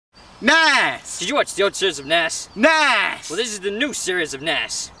NASS! Did you watch the old series of NASS? NASS! Well, this is the new series of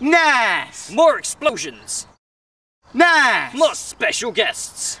NASS. NASS! More explosions. NASS! More special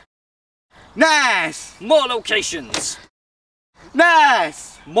guests. NASS! More locations.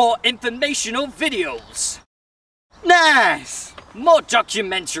 NASS! More informational videos. NASS! More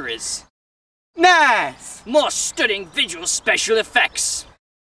documentaries. NASS! More stunning visual special effects.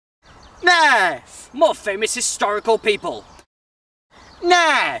 NASS! More famous historical people.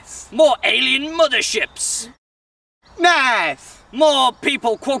 NASS! More alien motherships. NASS! More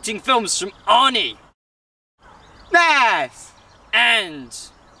people quoting films from Arnie. NASS! And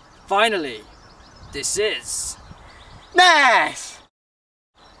finally, this is NASS!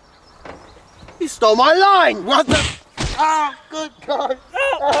 You stole my line! What the? Oh, good God!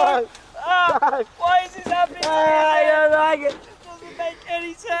 why is this happening to me? I don't like it! It doesn't make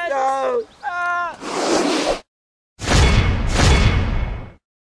any sense. No!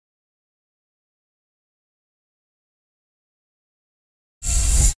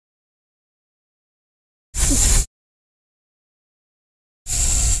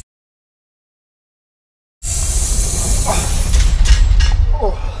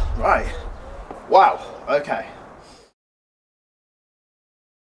 Oh, right. Wow, okay.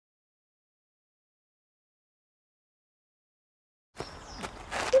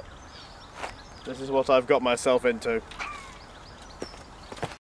 This is what I've got myself into.